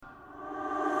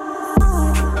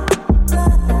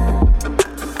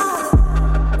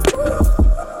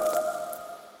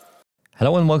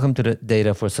Hello and welcome to the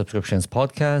Data for Subscriptions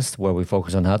podcast, where we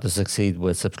focus on how to succeed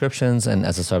with subscriptions and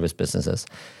as-a-service businesses.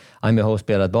 I'm your host,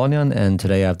 Berat Banyan, and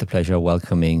today I have the pleasure of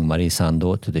welcoming Marie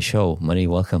Sandå to the show. Marie,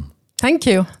 welcome. Thank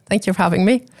you. Thank you for having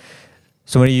me.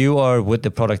 So Marie, you are with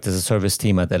the Product as a Service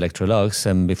team at Electrolux,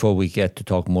 and before we get to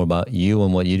talk more about you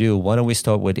and what you do, why don't we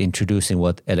start with introducing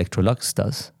what Electrolux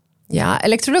does? Yeah,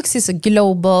 Electrolux is a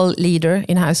global leader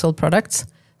in household products,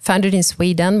 founded in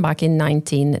Sweden back in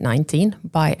 1919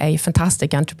 by a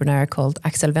fantastic entrepreneur called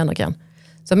Axel Wenner-Gren.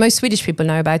 So most Swedish people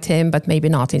know about him, but maybe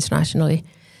not internationally.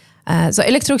 So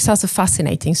Electrolux has a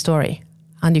fascinating story,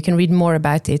 and you can read more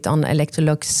about it on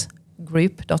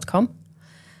electroluxgroup.com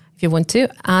if you want to.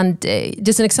 And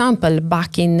just an example,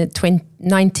 back in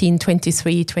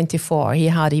 1923-24, he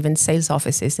had even sales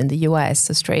offices in the US,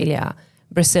 Australia,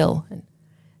 Brazil, and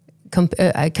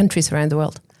countries around the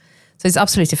world. So it's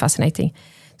absolutely fascinating.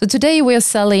 So today we are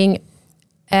selling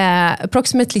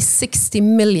approximately 60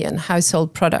 million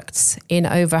household products in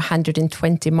over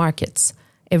 120 markets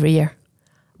every year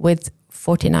with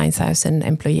 49,000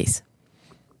 employees.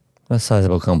 A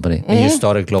sizable company. And you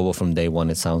started global from day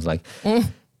one, it sounds like.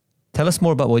 Tell us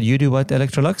more about what you do at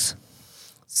Electrolux.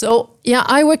 So, yeah,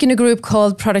 I work in a group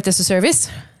called Product as a Service.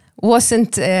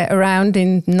 Wasn't around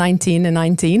in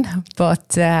 1919,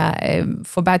 but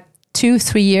for about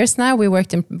 2-3 years now, we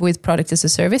worked with Product as a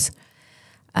Service.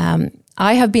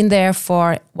 I have been there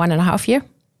for 1.5 years.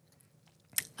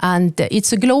 And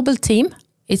it's a global team.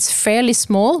 It's fairly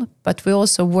small, but we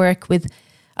also work with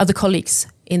other colleagues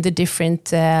in the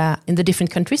different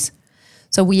countries.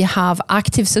 So we have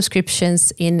active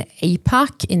subscriptions in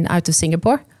APAC, out of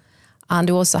Singapore, and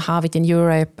we also have it in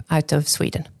Europe, out of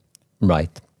Sweden.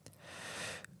 Right.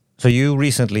 So you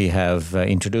recently have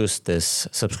introduced this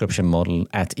subscription model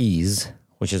at ease,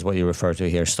 which is what you refer to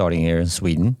here, starting here in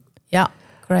Sweden. Yeah,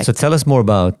 correct. So tell us more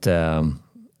about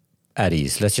at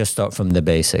ease. Let's just start from the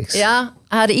basics. Yeah,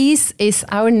 at ease is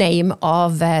our name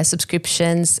of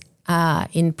subscriptions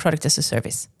in Product as a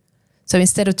Service. So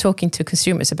instead of talking to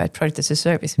consumers about Product as a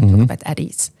Service, we talk about at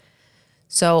ease.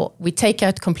 So we take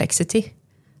out complexity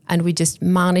and we just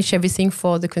manage everything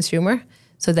for the consumer,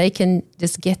 so they can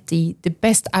just get the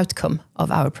best outcome of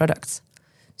our products.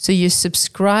 So you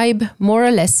subscribe more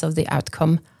or less of the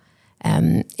outcome.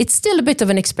 It's still a bit of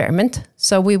an experiment.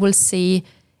 So we will see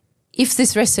if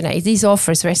these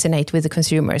offers resonate with the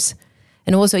consumers.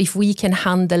 And also if we can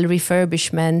handle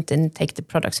refurbishment and take the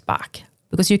products back.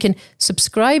 Because you can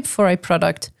subscribe for a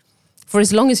product for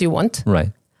as long as you want.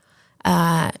 Right.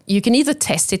 You can either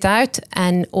test it out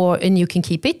and you can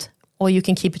keep it, or you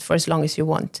can keep it for as long as you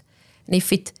want. And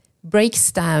if it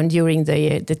breaks down during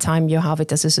the time you have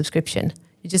it as a subscription,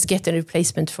 you just get a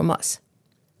replacement from us.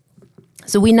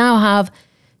 So we now have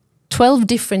 12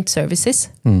 different services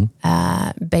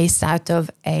based out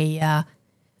of 3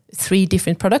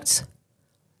 different products.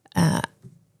 So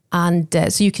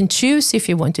you can choose if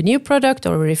you want a new product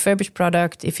or a refurbished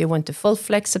product, if you want a full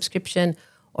flex subscription,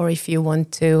 or if you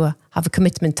want to have a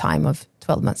commitment time of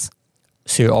 12 months.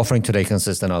 So your offering today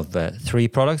consists of 3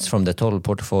 products from the total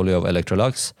portfolio of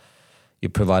Electrolux. You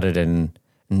provide it in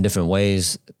different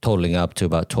ways, totaling up to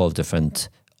about 12 different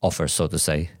offers, so to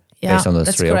say, based on those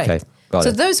that's 3. Correct. Okay, got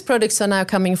it. Those products are now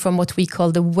coming from what we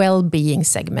call the well-being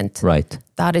segment. Right.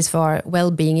 That is for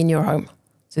well-being in your home.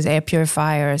 So it's air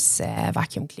purifiers,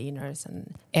 vacuum cleaners,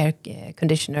 and air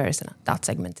conditioners, and that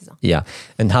segment is on. Yeah.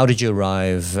 And how did you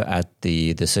arrive at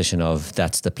the decision of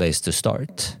that's the place to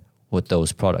start with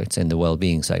those products in the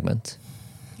well-being segment?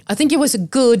 I think it was a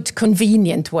good,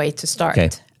 convenient way to start. Okay.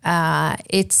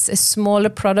 It's a smaller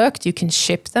product. You can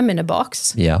ship them in a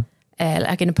box,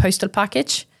 like in a postal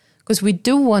package, because we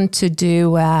do want to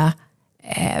do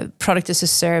Product as a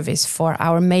Service for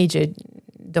our major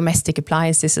domestic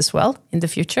appliances as well in the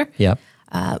future. Yeah.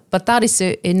 But that is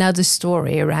another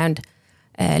story around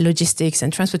logistics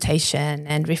and transportation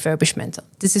and refurbishment.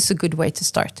 This is a good way to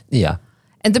start. Yeah.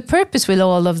 And the purpose with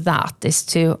all of that is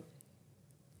to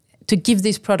give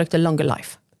this product a longer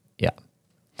life. Yeah.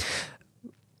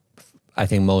 I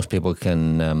think most people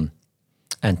can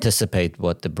anticipate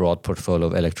what the broad portfolio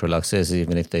of Electrolux is,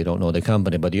 even if they don't know the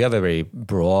company. But you have a very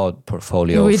broad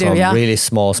portfolio really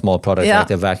small products like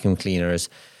the vacuum cleaners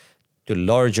to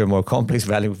larger, more complex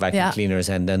vacuum cleaners,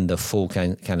 and then the full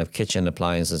kind of kitchen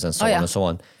appliances and so on and so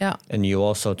on. Yeah. And you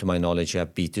also, to my knowledge, you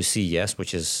have B2C, yes,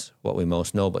 which is what we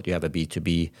most know, but you have a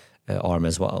B2B arm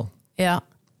as well. Yeah,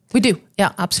 we do.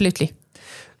 Yeah, absolutely.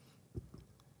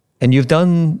 And you've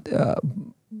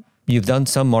You've done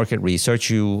some market research.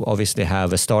 You obviously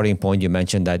have a starting point. You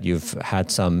mentioned that you've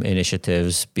had some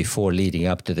initiatives before leading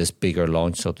up to this bigger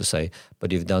launch, so to say,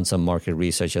 but you've done some market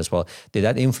research as well. Did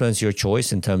that influence your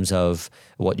choice in terms of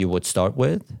what you would start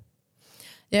with?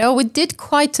 Yeah, we did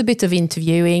quite a bit of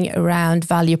interviewing around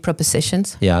value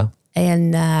propositions. Yeah.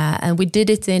 And we did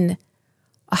it in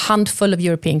a handful of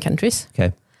European countries.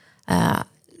 Okay.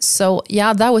 So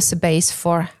that was the base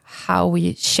for how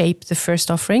we shape the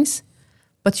first offerings.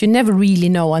 But you never really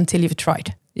know until you've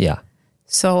tried. Yeah.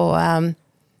 So...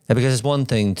 because it's one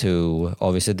thing to,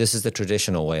 obviously, this is the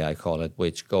traditional way, I call it,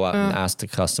 which go out and ask the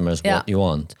customers what you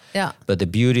want. Yeah. But the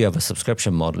beauty of a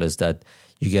subscription model is that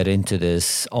you get into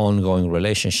this ongoing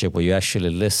relationship where you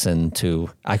actually listen to,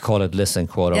 I call it listen,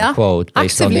 quote unquote,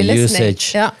 based on the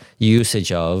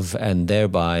usage of, and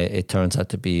thereby it turns out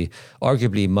to be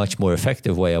arguably a much more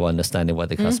effective way of understanding what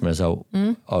the customers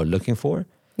are looking for.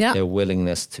 Yeah. Their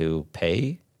willingness to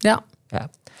pay. Yeah.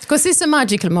 Because it's a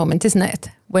magical moment, isn't it?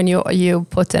 When you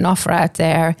put an offer out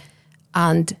there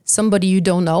and somebody you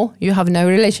don't know, you have no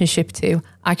relationship to,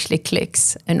 actually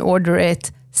clicks and order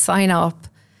it, sign up,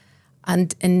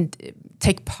 and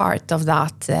take part of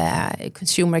that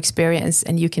consumer experience,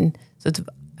 and you can sort of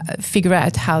figure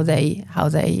out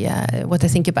what they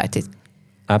think about it.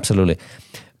 Absolutely.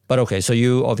 But okay, so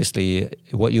you obviously,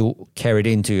 what you carried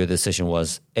into your decision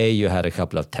was, A, you had a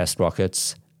couple of test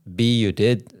rockets. B, you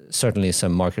did certainly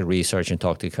some market research and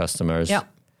talk to customers,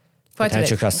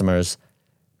 potential customers.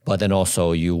 But then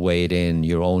also you weighed in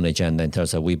your own agenda in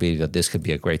terms of, we believe that this could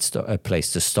be a great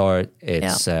place to start.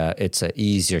 It's an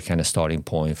easier kind of starting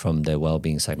point from the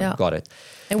well-being segment. Got it.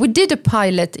 And we did a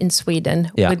pilot in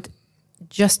Sweden with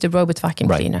just a robot vacuum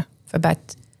cleaner for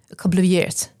about a couple of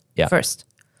years first.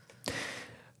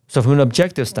 So from an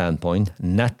objective standpoint,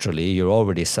 naturally, you're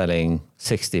already selling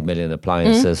 60 million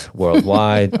appliances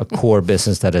worldwide, a core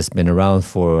business that has been around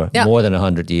for more than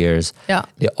 100 years. Yeah.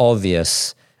 The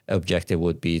obvious objective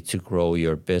would be to grow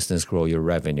your business, grow your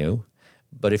revenue.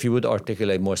 But if you would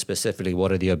articulate more specifically,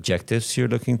 what are the objectives you're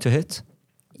looking to hit?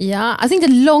 Yeah, I think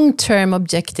the long-term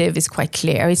objective is quite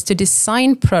clear. It's to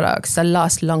design products that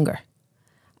last longer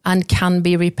and can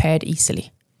be repaired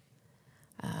easily.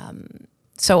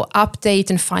 So update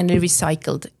and finally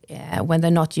recycled when they're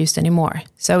not used anymore.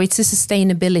 So it's a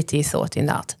sustainability thought in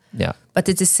that. Yeah. But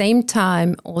at the same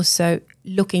time, also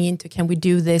looking into, can we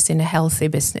do this in a healthy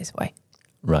business way?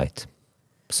 Right.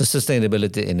 So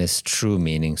sustainability in its true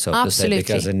meaning, so to say,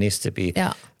 because it needs to be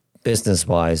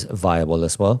business-wise viable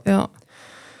as well. Yeah.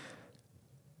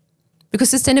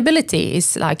 Because sustainability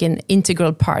is like an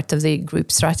integral part of the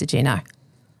group strategy now.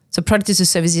 So product as a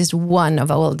service is one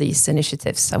of all these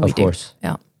initiatives that we do. Of course.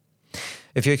 Yeah.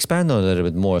 If you expand on it a little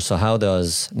bit more, so how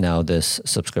does now this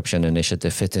subscription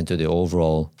initiative fit into the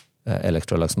overall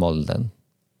Electrolux model then?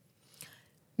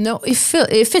 No, it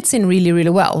fits in really, really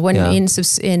well. When in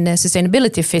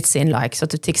sustainability fits in, like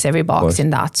sort of ticks every box in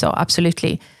that. So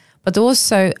absolutely. But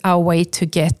also our way to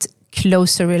get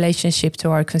closer relationship to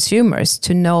our consumers,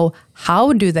 to know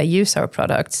how do they use our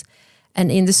products.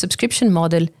 And in the subscription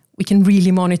model, we can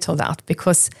really monitor that,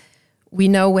 because we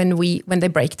know when they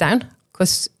break down,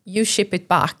 because you ship it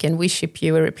back and we ship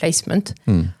you a replacement.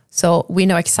 So we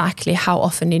know exactly how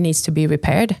often it needs to be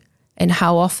repaired and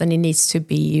how often it needs to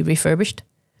be refurbished.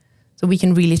 So we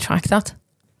can really track that.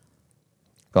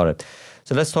 Got it.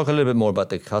 So let's talk a little bit more about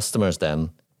the customers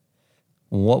then.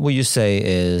 What would you say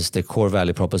is the core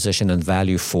value proposition and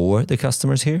value for the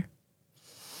customers here?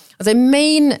 The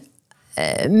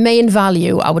main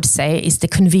value, I would say, is the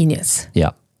convenience.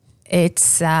 Yeah.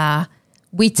 It's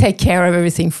we take care of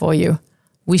everything for you.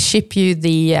 We ship you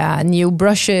the new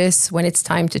brushes when it's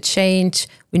time to change.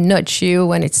 We nudge you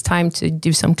when it's time to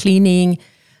do some cleaning.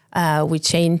 We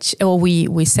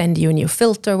send you a new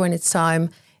filter when it's time.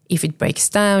 If it breaks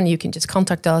down, you can just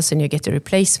contact us and you get a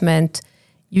replacement.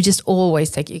 You just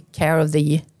always take care of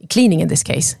the cleaning in this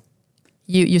case.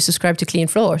 You subscribe to Clean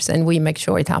Floors and we make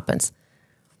sure it happens.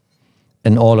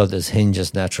 And all of this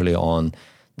hinges naturally on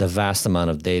the vast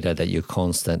amount of data that you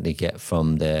constantly get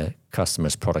from the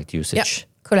customer's product usage. Yeah,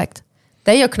 correct.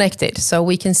 They are connected, so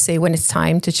we can see when it's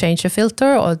time to change a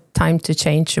filter or time to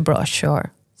change a brush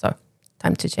or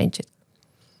time to change it.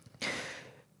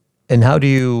 And how do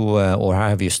you, or how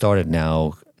have you started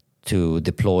now to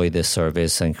deploy this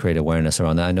service and create awareness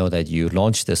around that? I know that you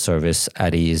launched this service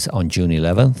at Ease on June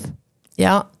 11th.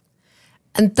 Yeah.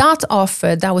 And that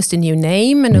offer, that was the new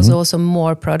name, and there's also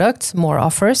more products, more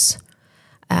offers.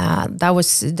 That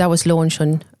was launched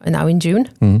now in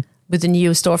June with a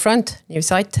new storefront, new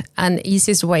site. And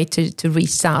easiest way to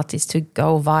reach that is to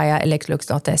go via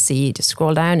electrolux.se, just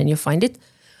scroll down and you'll find it.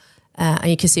 and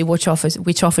you can see which offers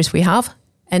we have.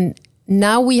 And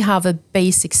now we have a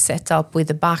basic setup with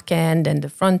the back end and the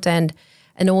front end,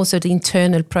 and also the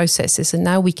internal processes. And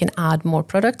now we can add more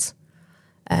products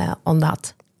on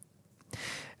that.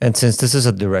 And since this is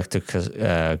a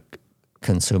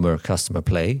direct-to-consumer customer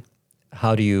play,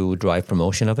 how do you drive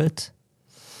promotion of it?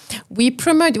 We've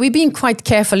been quite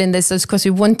careful in this because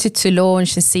we wanted to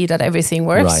launch and see that everything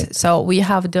works. Right. So we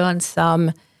have done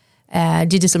some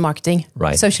digital marketing,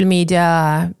 right. social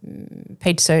media,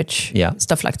 paid search,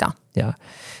 stuff like that. Yeah.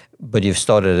 But you've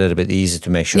started a little bit easy to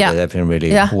make sure that everything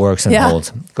really works and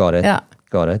holds. Got it. Yeah.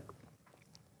 Got it.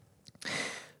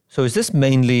 So is this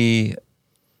mainly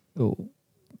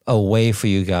a way for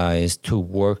you guys to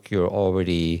work your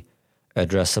already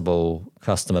addressable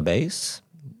customer base?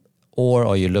 Or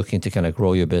are you looking to kind of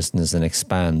grow your business and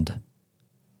expand?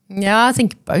 Yeah, I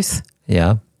think both.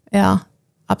 Yeah? Yeah,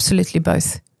 absolutely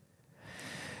both.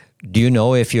 Do you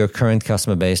know if your current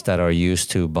customer base that are used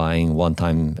to buying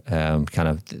one-time, kind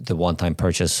of the one-time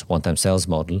purchase, one-time sales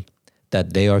model,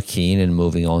 that they are keen in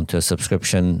moving on to a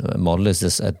subscription model? Is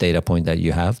this a data point that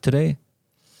you have today?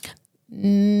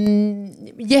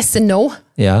 Yes and no.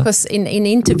 Yeah. Because in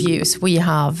interviews we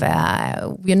are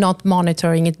not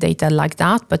monitoring it data like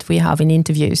that, but we have in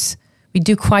interviews. We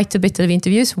do quite a bit of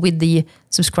interviews with the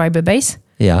subscriber base.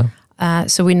 Yeah.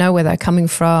 So we know where they're coming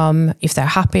from, if they're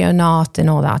happy or not, and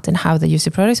all that, and how they use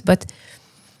the products. But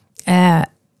I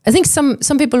think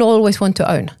some people always want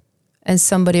to own, and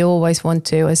some of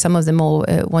them all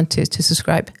want to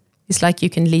subscribe. It's like you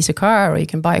can lease a car, or you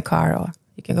can buy a car, or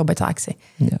you can go by taxi.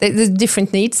 Yeah. There's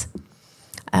different needs.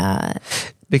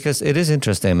 Because it is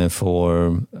interesting, I mean,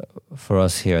 for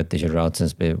us here at Digital Route,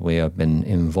 since we have been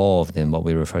involved in what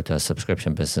we refer to as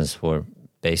subscription business for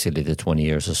basically the 20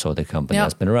 years or so the company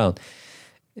has been around.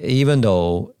 Even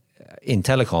though in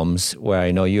telecoms, where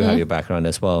I know you have your background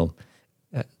as well,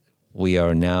 we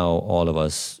are now, all of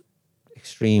us,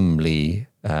 extremely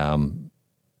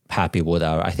happy with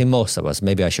I think most of us,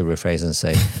 maybe I should rephrase and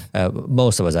say,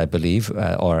 most of us, I believe,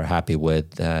 are happy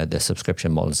with the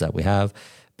subscription models that we have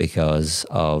because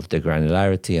of the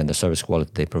granularity and the service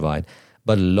quality they provide.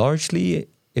 But largely,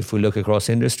 if we look across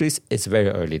industries, it's very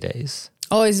early days.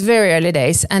 Oh, it's very early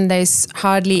days, and there's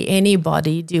hardly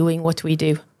anybody doing what we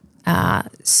do.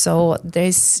 So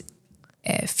there's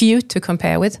few to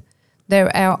compare with. There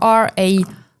are a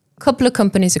couple of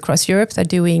companies across Europe that are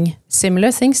doing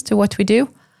similar things to what we do.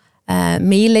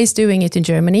 Miele is doing it in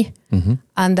Germany,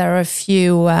 and there are a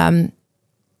few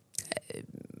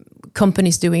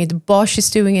companies doing it. Bosch is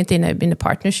doing it in a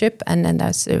partnership, and then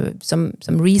there's some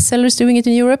resellers doing it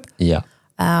in Europe. Yeah,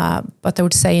 but I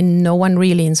would say no one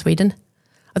really in Sweden.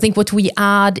 I think what we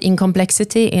add in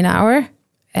complexity in our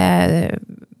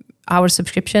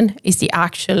subscription is the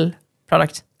actual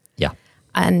product. Yeah,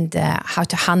 and how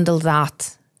to handle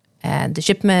that. And the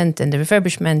shipment and the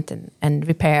refurbishment and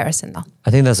repairs and that.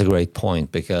 I think that's a great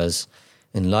point, because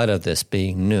in light of this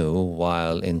being new,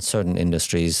 while in certain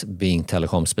industries being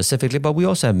telecom specifically, but we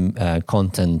also have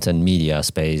content and media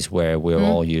space where we're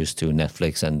all used to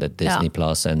Netflix and the Disney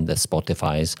Plus and the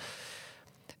Spotify's.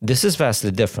 This is vastly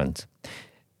different.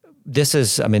 This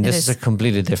is a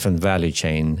completely different value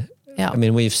chain. Yeah. I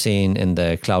mean, we've seen in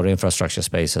the cloud infrastructure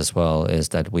space as well, is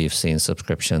that we've seen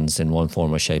subscriptions in one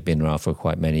form or shape been around for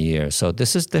quite many years. So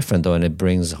this is different, though, and it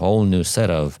brings a whole new set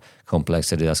of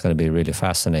complexity that's going to be really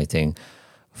fascinating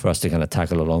for us to kind of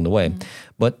tackle along the way.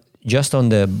 But just on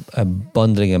the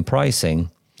bundling and pricing,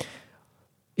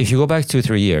 if you go back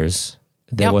 2-3 years,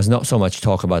 there was not so much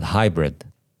talk about hybrid.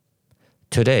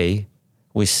 Today,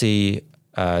 we see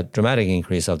a dramatic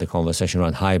increase of the conversation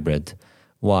around hybrid.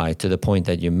 Why? To the point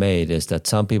that you made is that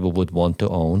some people would want to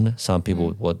own, some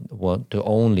people would want to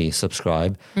only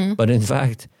subscribe. But in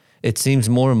fact, it seems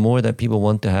more and more that people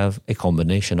want to have a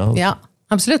combination of. Yeah,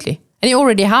 absolutely. And you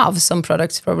already have some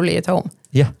products probably at home.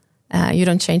 Yeah. You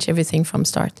don't change everything from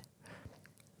start.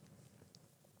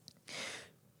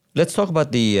 Let's talk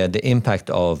about the impact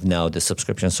of now the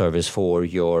subscription service for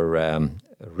your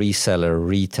reseller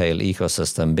retail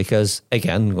ecosystem. Because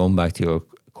again, going back to your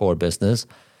core business,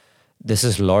 this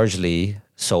is largely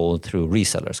sold through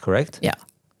resellers, correct? Yeah,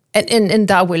 and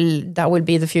that will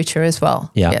be the future as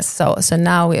well. Yeah. Yes. So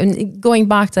now going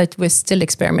back that we're still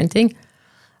experimenting,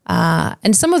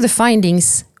 and some of the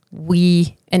findings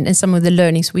and some of the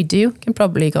learnings we do can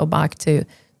probably go back to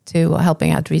helping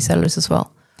out resellers as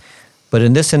well. But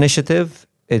in this initiative,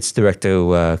 it's direct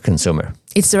to consumer.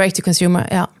 It's direct to consumer.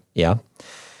 Yeah. Yeah.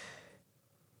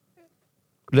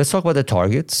 Let's talk about the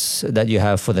targets that you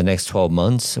have for the next 12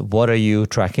 months. What are you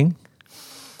tracking?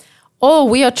 Oh,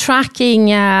 we are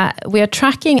tracking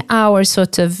our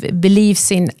sort of beliefs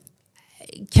in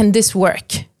can this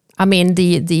work? I mean,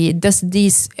 does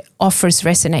these offers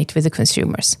resonate with the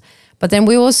consumers? But then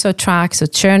we also track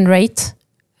churn rate,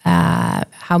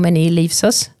 how many leaves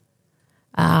us,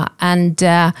 and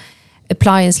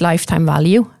appliance lifetime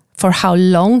value. For how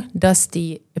long does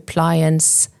the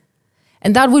appliance,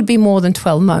 and that would be more than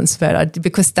 12 months,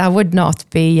 because that would not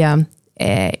be,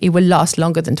 it will last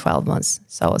longer than 12 months.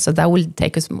 So that will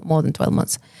take us more than 12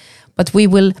 months. But we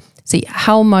will see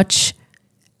how much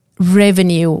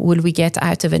revenue will we get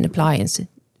out of an appliance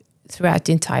throughout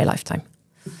the entire lifetime.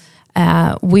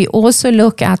 We also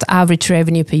look at average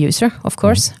revenue per user, of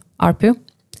course, ARPU,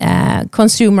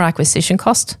 consumer acquisition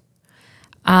cost,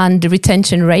 and the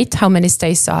retention rate, how many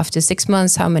stays after 6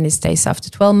 months, how many stays after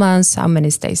 12 months, how many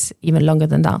stays even longer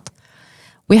than that.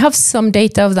 We have some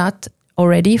data of that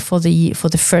already for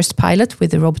the first pilot with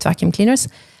the robot vacuum cleaners,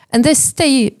 and they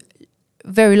stay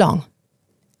very long.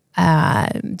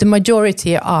 The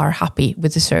majority are happy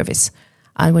with the service,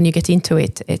 and when you get into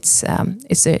it, it's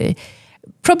a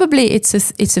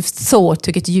thought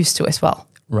to get used to as well.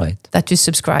 Right. That you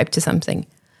subscribe to something,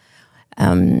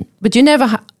 but you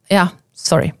never.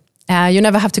 You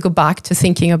never have to go back to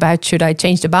thinking about, should I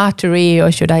change the battery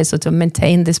or should I sort of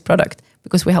maintain this product,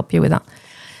 because we help you with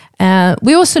that.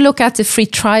 We also look at the free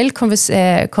trial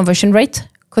conversion rate,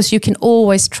 because you can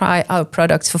always try our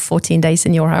products for 14 days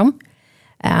in your home.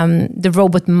 The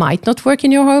robot might not work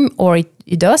in your home, or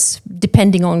it does,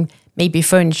 depending on maybe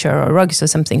furniture or rugs or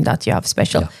something that you have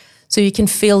special. Yeah. So you can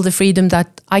feel the freedom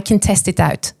that I can test it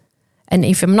out. And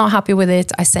if I'm not happy with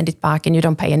it, I send it back and you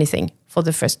don't pay anything for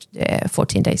the first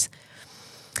 14 days.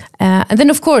 And then,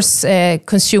 of course,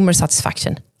 consumer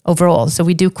satisfaction overall. So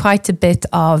we do quite a bit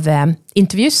of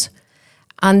interviews.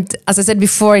 And as I said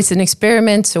before, it's an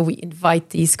experiment. So we invite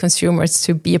these consumers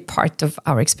to be a part of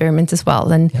our experiment as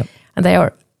well. And they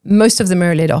are, most of them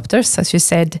early adopters. As you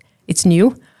said, it's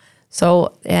new.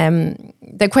 So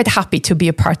they're quite happy to be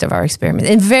a part of our experiment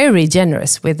and very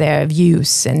generous with their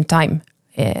views and time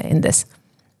in this.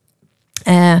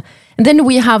 And then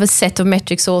we have a set of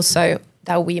metrics also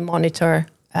that we monitor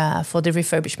for the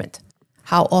refurbishment.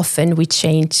 How often we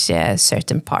change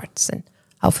certain parts and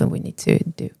how often we need to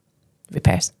do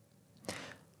repairs.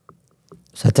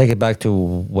 So I take it back to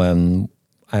when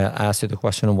I asked you the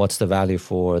question, what's the value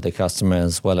for the customer,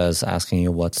 as well as asking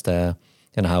you what's the,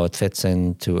 how it fits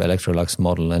into Electrolux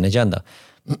model and agenda.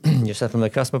 You said from the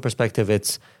customer perspective,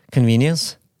 it's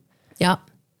convenience. Yeah.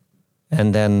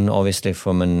 And then obviously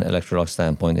from an Electrolux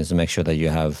standpoint is to make sure that you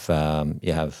have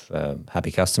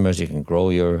happy customers, you can grow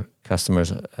your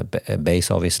customers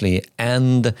base obviously,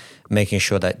 and making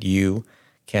sure that you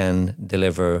can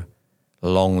deliver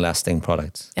long-lasting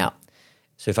products. Yeah.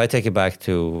 So if I take it back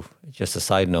to just a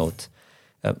side note,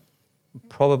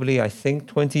 probably I think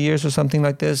 20 years or something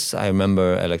like this, I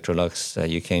remember Electrolux,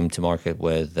 you came to market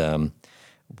with a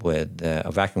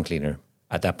vacuum cleaner.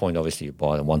 At that point, obviously you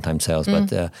bought a one-time sales,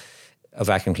 but a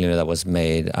vacuum cleaner that was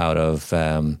made out of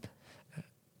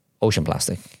ocean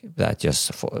plastic. That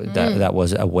just that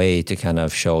was a way to kind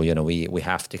of show, we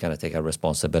have to kind of take our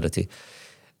responsibility.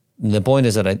 The point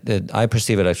is that I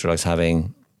perceive Electrolux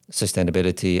having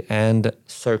sustainability and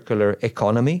circular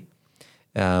economy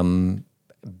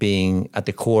being at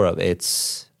the core of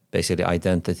its basically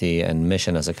identity and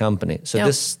mission as a company. So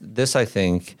this I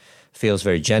think feels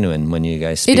very genuine when you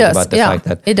guys speak about the fact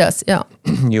that it does. Yeah,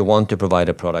 you want to provide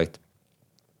a product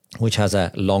which has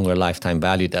a longer lifetime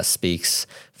value, that speaks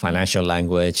financial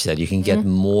language, that you can get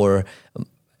more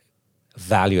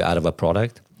value out of a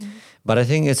product. But I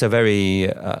think it's a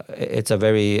very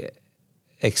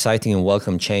exciting and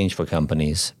welcome change for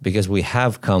companies, because we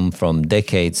have come from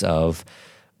decades of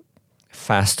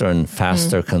faster and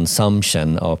faster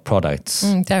consumption of products.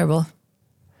 Terrible.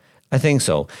 I think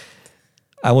so.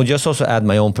 I will just also add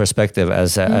my own perspective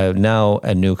as now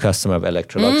a new customer of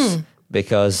Electrolux,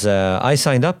 because I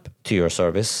signed up to your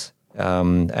service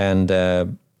and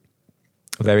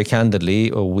very candidly,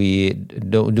 we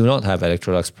do not have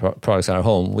Electrolux products in our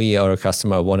home. We are a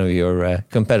customer of one of your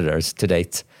competitors to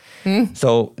date.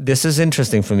 So this is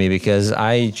interesting for me, because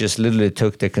I just literally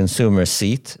took the consumer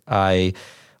seat. I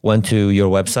went to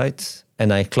your website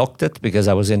and I clocked it because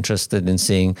I was interested in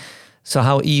seeing, so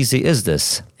how easy is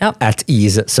this at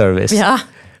ease service? Yeah.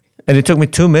 And it took me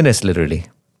 2 minutes literally.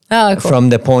 Oh, cool. From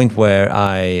the point where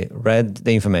I read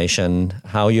the information,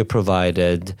 how you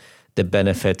provided the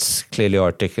benefits clearly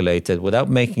articulated without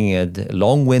making it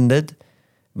long-winded,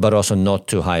 but also not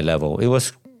too high level. It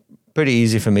was pretty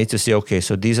easy for me to see, okay,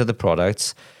 so these are the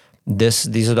products,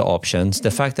 these are the options.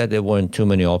 The fact that there weren't too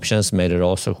many options made it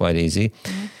also quite easy.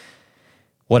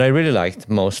 What I really liked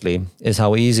mostly is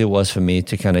how easy it was for me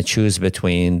to kind of choose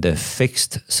between the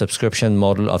fixed subscription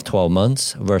model of 12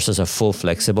 months versus a full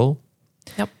flexible.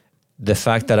 Yep. The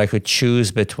fact that I could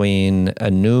choose between a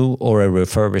new or a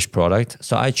refurbished product.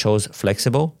 So I chose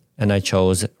flexible and I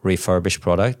chose refurbished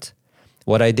product.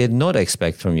 What I did not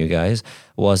expect from you guys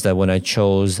was that when I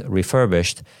chose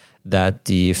refurbished, that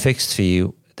the fixed fee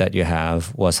that you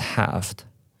have was halved,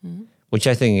 which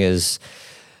I think is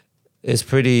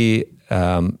pretty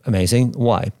amazing.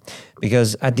 Why?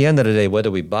 Because at the end of the day,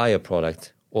 whether we buy a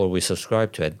product or we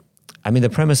subscribe to it, I mean, the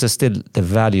premise is still the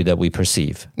value that we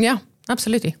perceive. Yeah,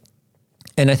 absolutely.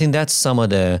 And I think that's some of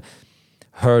the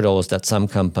hurdles that some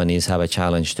companies have a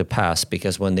challenge to pass,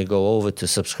 because when they go over to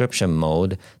subscription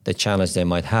mode, the challenge they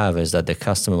might have is that the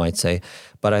customer might say,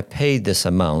 but I paid this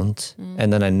amount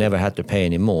and then I never had to pay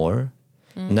any more.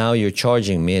 Now you're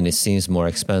charging me and it seems more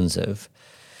expensive.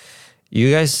 You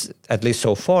guys, at least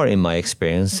so far in my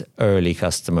experience, early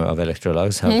customer of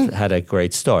Electrolux, have had a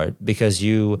great start because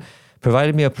you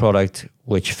provided me a product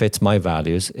which fits my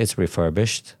values. It's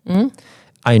refurbished.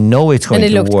 I know it's going to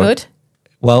work. And it looked good?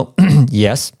 Well,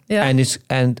 yes. Yeah.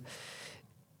 And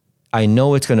I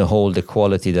know it's going to hold the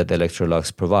quality that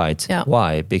Electrolux provides. Yeah.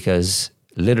 Why? Because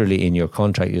literally in your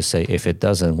contract you say, if it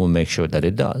doesn't, we'll make sure that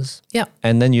it does. Yeah.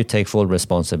 And then you take full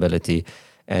responsibility.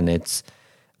 And it's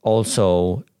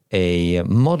also a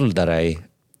model that I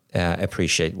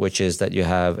appreciate, which is that you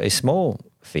have a small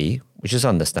fee, which is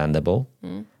understandable,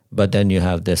 but then you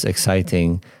have this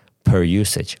exciting per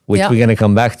usage, which we're going to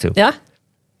come back to. Yeah.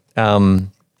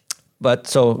 But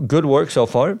so good work so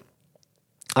far.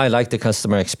 I like the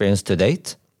customer experience to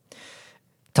date.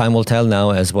 Time will tell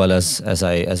now, as well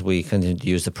as we continue to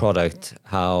use the product,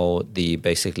 how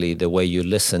basically the way you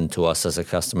listen to us as a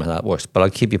customer, that works. But I'll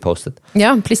keep you posted.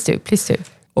 Yeah, please do.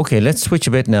 Okay, let's switch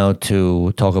a bit now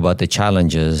to talk about the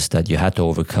challenges that you had to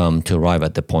overcome to arrive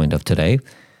at the point of today.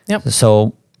 Yep.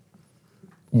 So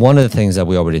one of the things that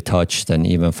we already touched, and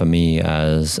even for me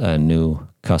as a new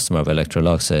customer of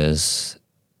Electrolux, is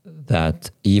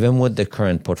that even with the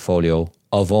current portfolio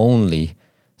of only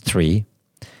 3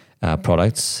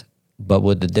 products, but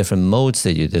with the different modes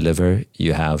that you deliver,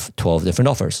 you have 12 different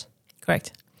offers.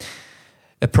 Correct.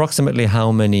 Approximately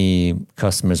how many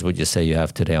customers would you say you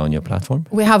have today on your platform?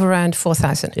 We have around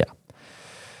 4,000. Yeah.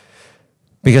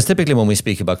 Because typically when we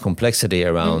speak about complexity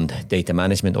around data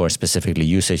management, or specifically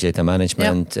usage data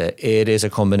management, it is a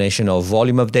combination of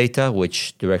volume of data,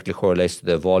 which directly correlates to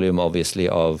the volume, obviously,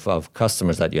 of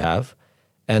customers that you have,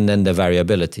 and then the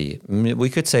variability. We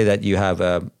could say that you have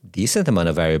a decent amount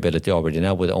of variability already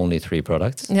now with only 3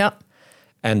 products. Yeah.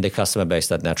 And the customer base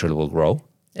that naturally will grow.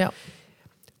 Yeah.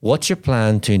 What's your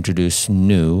plan to introduce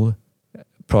new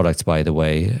products, by the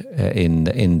way, in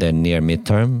the near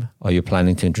midterm? Are you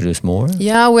planning to introduce more?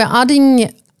 Yeah, we're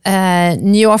adding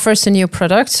new offers and new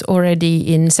products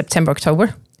already in September,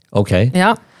 October. Okay.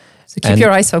 Yeah. So keep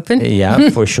your eyes open. Yeah,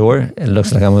 for sure. It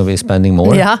looks like I'm going to be spending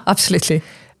more. Yeah, absolutely.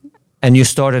 And you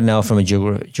started now from a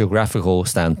geographical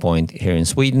standpoint here in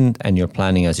Sweden, and you're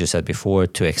planning, as you said before,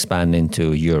 to expand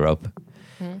into Europe.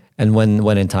 And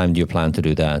when in time do you plan to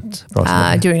do that?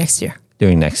 During next year.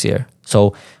 During next year.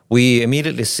 So we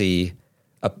immediately see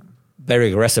a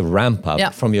very aggressive ramp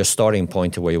up from your starting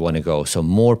point to where you want to go. So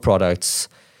more products,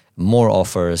 more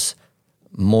offers,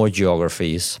 more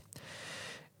geographies.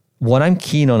 What I'm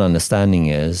keen on understanding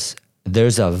is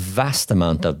there's a vast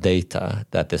amount of data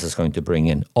that this is going to bring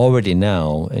in already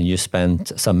now. And you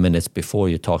spent some minutes before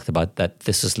you talked about that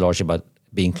this is largely about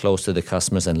being close to the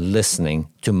customers and listening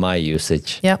to my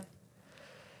usage. Yeah.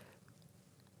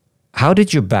 How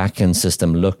did your backend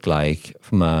system look like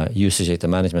from a usage data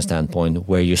management standpoint,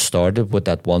 where you started with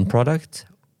that one product?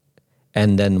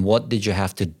 And then what did you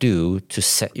have to do to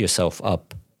set yourself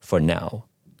up for now?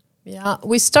 Yeah,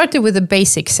 we started with a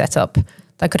basic setup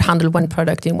that could handle one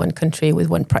product in one country with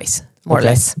one price, more or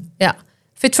less. Yeah,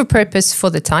 fit for purpose for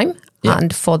the time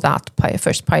and for that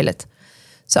first pilot.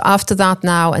 So after that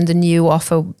now, and the new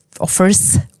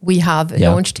offers we have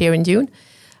launched here in June,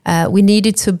 we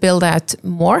needed to build out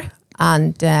more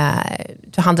and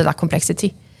to handle that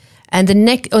complexity. And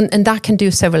and that can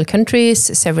do several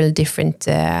countries, several different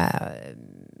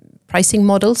pricing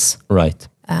models. Right.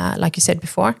 Like you said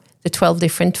before, the 12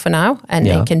 different for now, and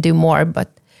they can do more.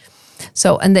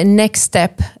 And the next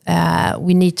step where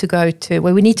we need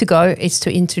to go is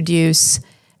to introduce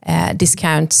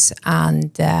discounts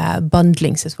and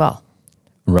bundlings as well.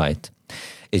 Right.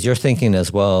 Is your thinking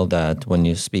as well that when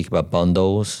you speak about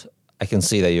bundles, I can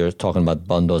see that you're talking about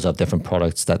bundles of different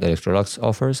products that Electrolux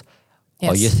offers.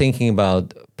 Yes. Are you thinking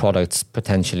about products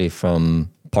potentially from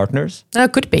partners?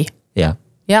 Could be. Yeah.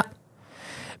 Yeah.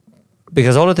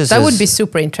 Because all of this would be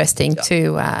super interesting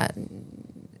to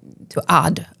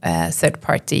add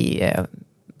third-party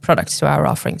products to our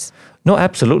offerings. No,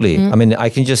 absolutely. I mean, I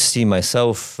can just see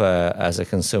myself as a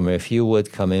consumer, if you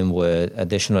would come in with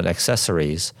additional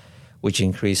accessories, which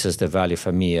increases the value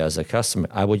for me as a customer,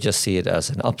 I would just see it as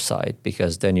an upside,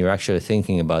 because then you're actually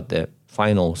thinking about the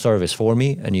final service for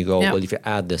me, and you go, well, if you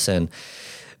add this in.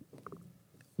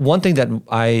 One thing that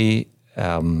I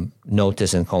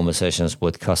notice in conversations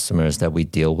with customers that we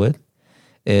deal with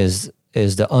is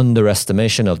the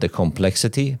underestimation of the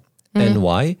complexity. And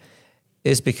why?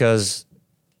 Is because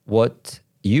what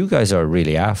you guys are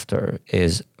really after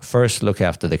is, first, look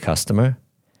after the customer.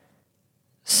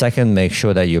 Second, make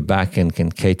sure that your backend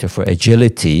can cater for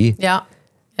agility,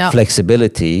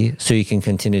 flexibility, so you can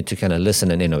continue to kind of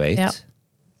listen and innovate. Yeah.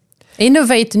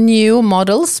 Innovate new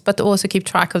models, but also keep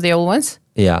track of the old ones.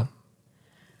 Yeah.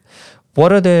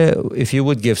 If you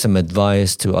would give some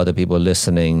advice to other people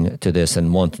listening to this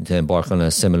and wanting to embark on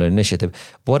a similar initiative,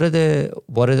 what are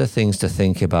the things to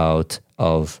think about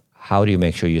of how do you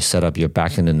make sure you set up your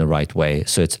backend in the right way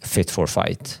so it's fit for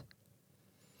fight?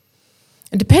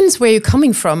 It depends where you're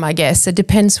coming from, I guess. It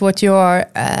depends what your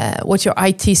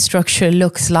IT structure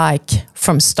looks like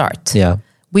from start. Yeah.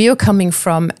 We are coming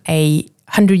from a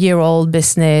 100-year-old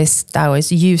business that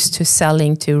was used to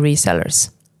selling to resellers.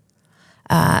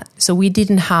 So we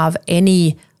didn't have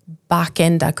any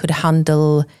backend that could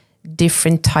handle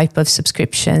different type of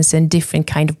subscriptions and different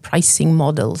kind of pricing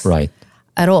models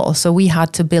at all. So we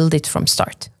had to build it from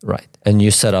start. Right. And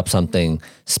you set up something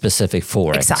specific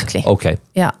for it. Exactly. Okay.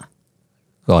 Yeah.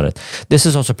 Got it. This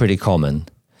is also pretty common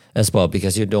as well,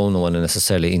 because you don't want to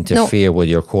necessarily interfere with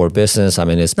your core business. I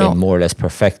mean, it's been more or less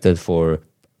perfected for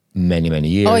many, many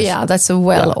years. Oh, yeah. That's a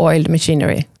well-oiled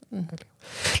machinery.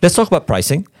 Let's talk about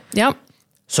pricing. Yeah.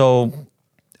 So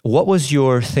what was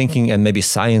your thinking and maybe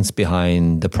science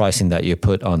behind the pricing that you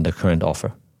put on the current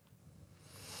offer?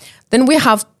 Then we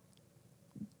have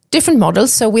different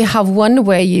models. So we have one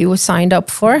where you signed up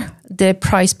for the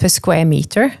price per square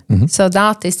meter. So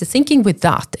that is the thinking with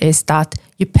that is that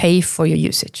you pay for your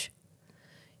usage.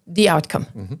 The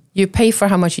outcome. You pay for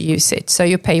how much you use it. So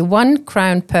you pay 1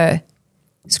 crown per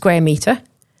square meter,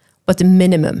 but a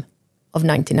minimum of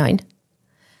 99.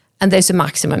 And there's a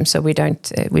maximum, so we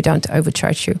don't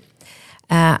overcharge you.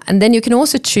 And then you can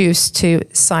also choose to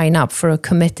sign up for a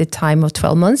committed time of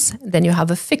 12 months. Then you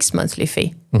have a fixed monthly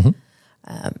fee.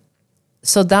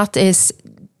 So that is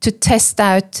to test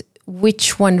out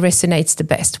which one resonates the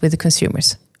best with the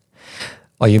consumers.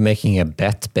 Are you making a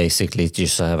bet, basically,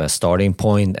 just to have a starting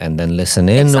point and then listen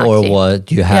in? Exactly. Or what?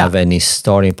 Do you have any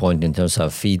starting point in terms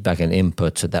of feedback and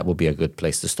input? So that would be a good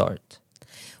place to start.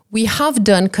 We have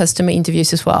done customer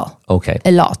interviews as well. Okay.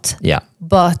 A lot. Yeah.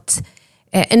 But,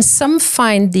 and some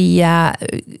find the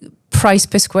price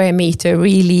per square meter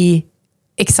really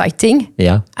exciting.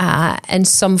 Yeah. And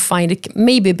some find it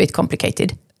maybe a bit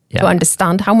complicated to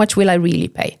understand how much will I really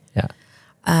pay.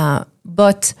 Yeah.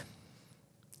 But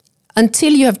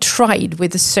until you have tried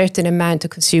with a certain amount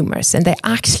of consumers and they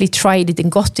actually tried it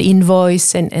and got the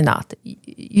invoice and that,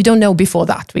 you don't know before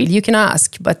that, really. You can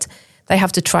ask, but they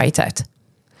have to try it out.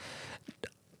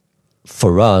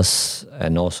 For us,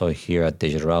 and also here at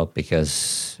Digital Out,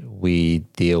 because we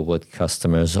deal with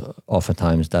customers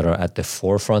oftentimes that are at the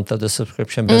forefront of the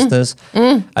subscription business,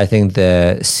 I think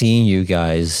seeing you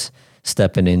guys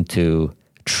stepping into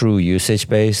true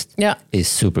usage-based is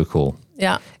super cool.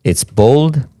 Yeah. It's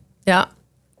bold. Yeah.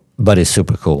 But it's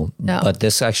super cool. Yeah. But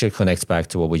this actually connects back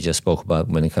to what we just spoke about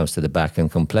when it comes to the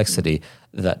back-end complexity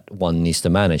that one needs to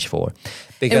manage for.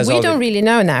 Because and we don't really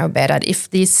know now, Berat, if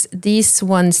these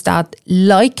ones that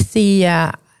like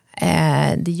the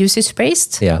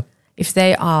usage-based, if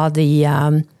they are the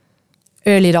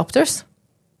early adopters,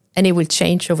 and it will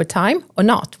change over time or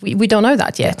not. We don't know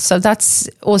that yet. So that's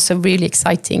also really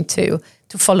exciting to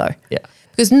follow. Yeah.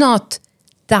 Because not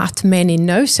that many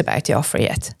knows about the offer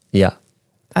yet. Yeah.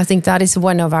 I think that is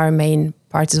one of our main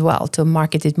parts as well, to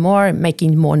market it more,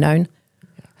 making it more known.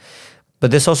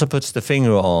 But this also puts the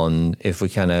finger on, if we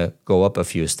kind of go up a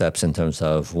few steps in terms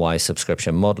of why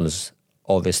subscription models,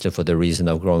 obviously for the reason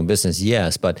of growing business,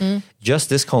 yes, but just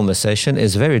this conversation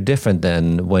is very different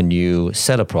than when you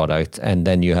sell a product and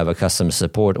then you have a customer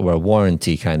support or a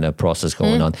warranty kind of process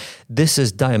going on. This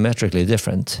is diametrically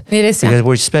different. It is. Because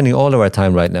we're spending all of our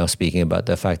time right now speaking about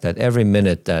the fact that every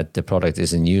minute that the product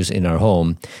is in use in our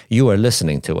home, you are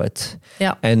listening to it.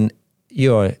 Yeah. And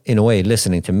you're, in a way,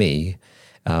 listening to me.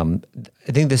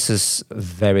 I think this is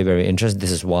very, very interesting.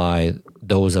 This is why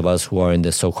those of us who are in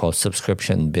the so-called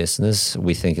subscription business,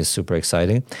 we think is super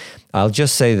exciting. I'll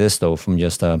just say this, though, from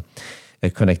just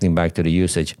connecting back to the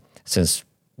usage. since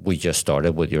we just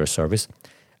started with your service.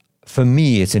 For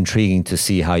me, it's intriguing to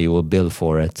see how you will bill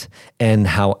for it and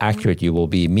how accurate you will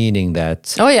be, meaning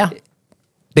that... Oh, yeah.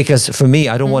 Because for me,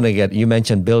 I don't want to get... You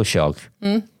mentioned bill shock.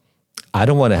 I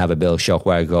don't want to have a bill shock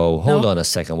where I go, hold on a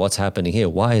second, what's happening here?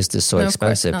 Why is this so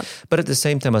expensive? But at the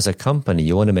same time, as a company,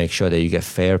 you want to make sure that you get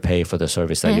fair pay for the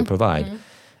service that you provide.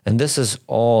 And this is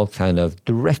all kind of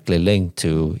directly linked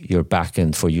to your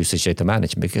backend for usage data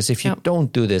management. Because if you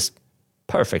don't do this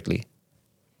perfectly,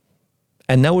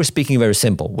 and now we're speaking very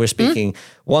simple. We're speaking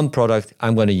one product,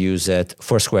 I'm going to use it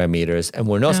for square meters. And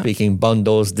we're not speaking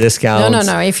bundles, discounts,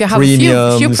 No. If you have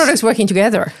a few products working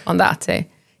together on that,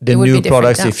 the new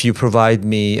products, if you provide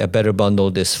me a better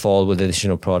bundle this fall with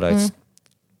additional products,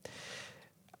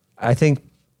 I think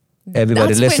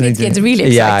everybody listening to this... really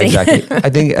exciting. Yeah, exactly. I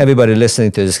think everybody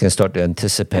listening to this can start to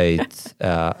anticipate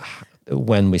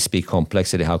when we speak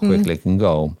complexity, how quickly it can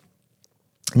go.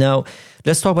 Now,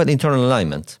 let's talk about internal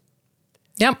alignment.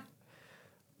 Yeah.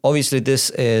 Obviously, this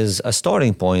is a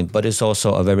starting point, but it's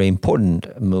also a very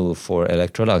important move for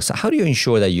Electrolux. How do you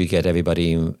ensure that you get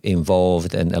everybody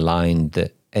involved and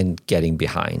aligned and getting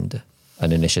behind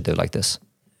an initiative like this?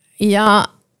 Yeah,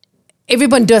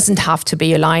 everyone doesn't have to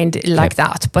be aligned like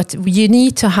that, but you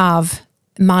need to have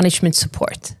management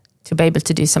support to be able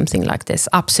to do something like this,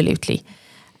 absolutely.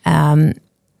 And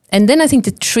then I think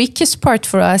the trickiest part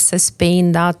for us has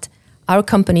been that our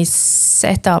company is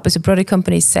set up, as a product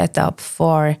company, set up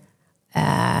for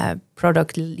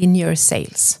product linear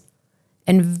sales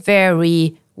and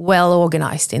very well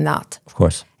organized in that. Of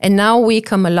course. And now we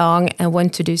come along and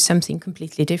want to do something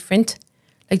completely different,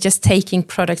 like just taking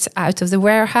products out of the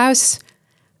warehouse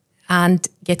and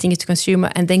getting it to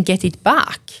consumer and then get it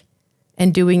back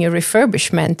and doing a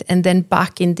refurbishment and then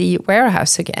back in the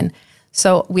warehouse again.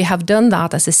 So we have done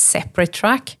that as a separate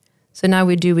track. So now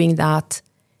we're doing that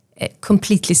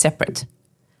completely separate.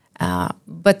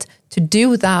 But to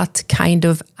do that kind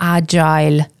of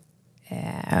agile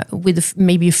with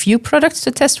maybe a few products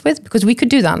to test with, because we could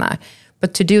do that now,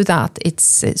 but to do that,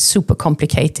 it's super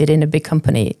complicated in a big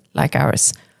company like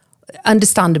ours,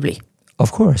 understandably.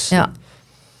 Of course. Yeah.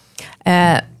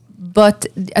 But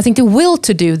I think the will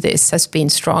to do this has been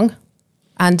strong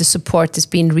and the support has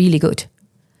been really good.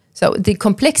 So the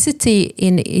complexity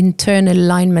in internal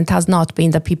alignment has not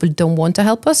been that people don't want to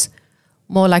help us,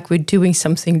 more like we're doing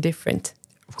something different.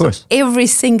 Of course. So every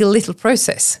single little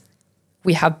process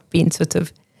we have been sort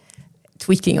of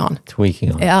tweaking on.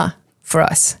 Yeah, for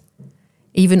us.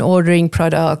 Even ordering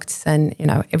products and,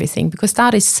 everything, because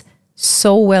that is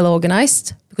so well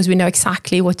organized, because we know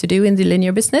exactly what to do in the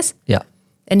linear business. Yeah.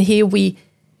 And here we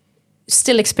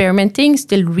still experimenting,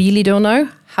 still really don't know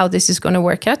how this is going to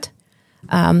work out.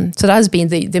 So that has been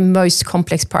the most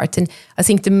complex part. And I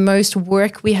think the most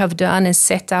work we have done is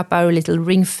set up our little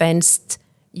ring-fenced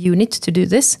unit to do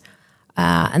this.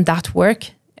 And that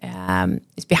work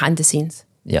is behind the scenes.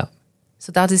 Yeah.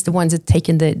 So that is the ones that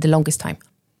taken the longest time.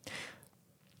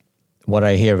 What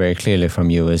I hear very clearly from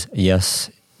you is,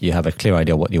 yes, you have a clear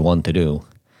idea what you want to do,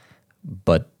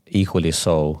 but equally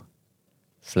so,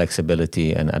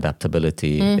 flexibility and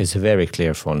adaptability is very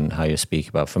clear from how you speak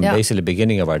about, from basically the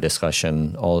beginning of our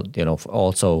discussion,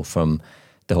 also from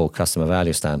the whole customer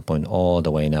value standpoint, all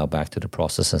the way now back to the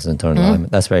processes and internal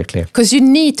alignment. That's very clear. Because you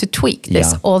need to tweak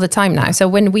this all the time now. So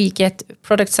when we get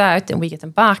products out and we get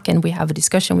them back and we have a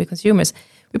discussion with consumers,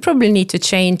 we probably need to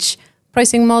change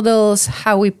pricing models,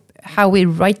 how we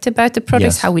write about the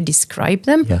products, how we describe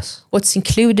them, what's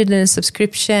included in a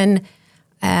subscription,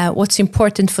 what's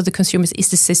important for the consumers. Is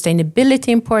the sustainability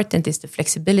important? Is the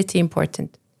flexibility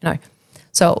important?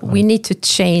 So we need to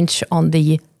change on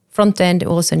the front end. We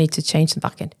also need to change the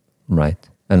back end. Right.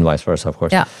 And vice versa, of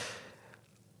course. Yeah.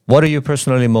 What are you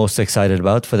personally most excited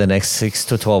about for the next 6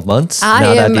 to 12 months?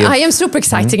 I am super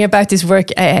excited about this work,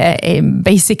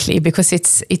 basically, because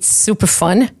it's super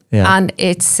fun. Yeah. And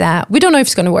it's we don't know if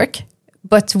it's going to work,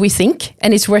 but we think,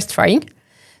 and it's worth trying.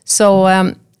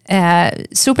 So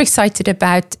super excited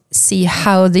about see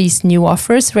how these new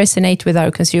offers resonate with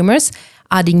our consumers,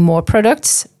 adding more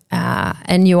products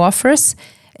and new offers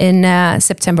in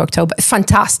September, October.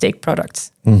 Fantastic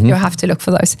products. You have to look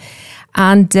for those.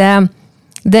 And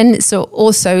then so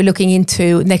also looking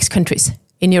into next countries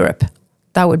in Europe.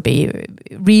 That would be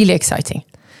really exciting.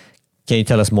 Can you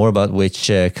tell us more about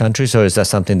which countries, or is that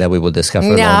something that we will discover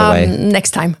along the way?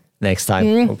 Next time. Next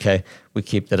time. Okay. We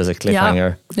keep that as a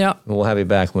cliffhanger. Yeah. We'll have you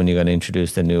back when you're going to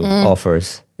introduce the new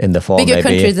offers in the fall. Bigger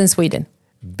country than Sweden.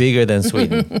 Bigger than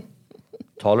Sweden.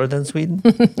 Taller than Sweden?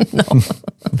 No.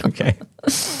 Okay.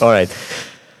 All right.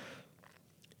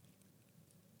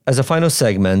 As a final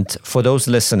segment, for those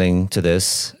listening to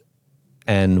this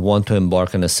and want to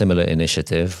embark on a similar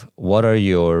initiative, what are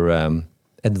your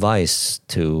advice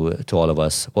to all of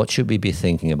us? What should we be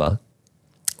thinking about?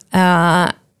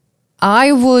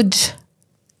 I would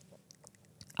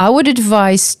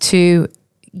advise to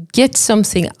get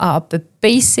something up, a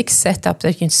basic setup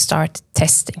that you can start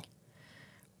testing,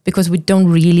 because we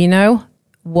don't really know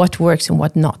what works and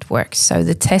what not works. So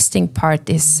the testing part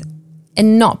is,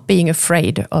 and not being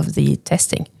afraid of the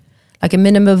testing, like a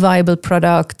minimal viable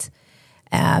product.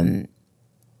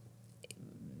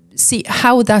 See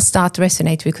how does that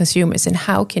resonate with consumers, and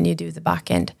how can you do the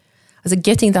back end? So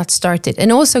getting that started,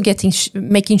 and also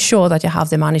making sure that you have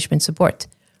the management support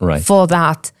for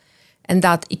that, and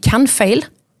that it can fail,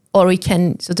 or you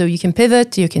can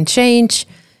pivot, you can change,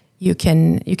 you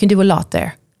can do a lot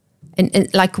there. And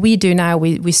like we do now,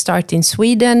 we start in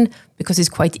Sweden because it's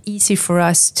quite easy for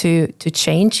us to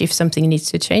change if something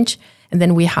needs to change, and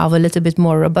then we have a little bit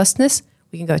more robustness.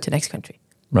 We can go to the next country.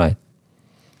 Right.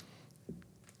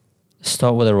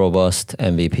 Start with a robust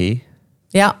MVP.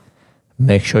 Yeah.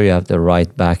 Make sure you have the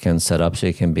right backend set up so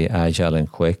you can be agile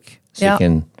and quick. So you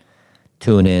can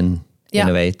tune in,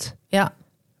 innovate. Yeah.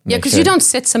 Yeah, because you don't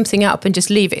set something up and just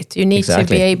leave it. You need to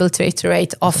be able to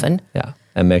iterate often. Yeah.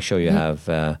 And make sure you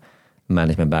have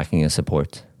management backing and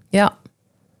support. Yeah.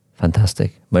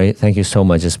 Fantastic. Marie, thank you so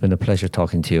much. It's been a pleasure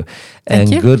talking to you.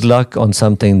 Thank you. Good luck on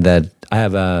something that I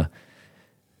have a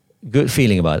good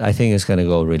feeling about. I think it's going to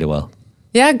go really well.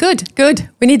 Yeah, good.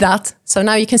 We need that. So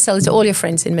now you can sell it to all your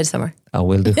friends in Midsummer. I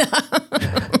will do.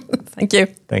 Thank you.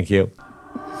 Thank you.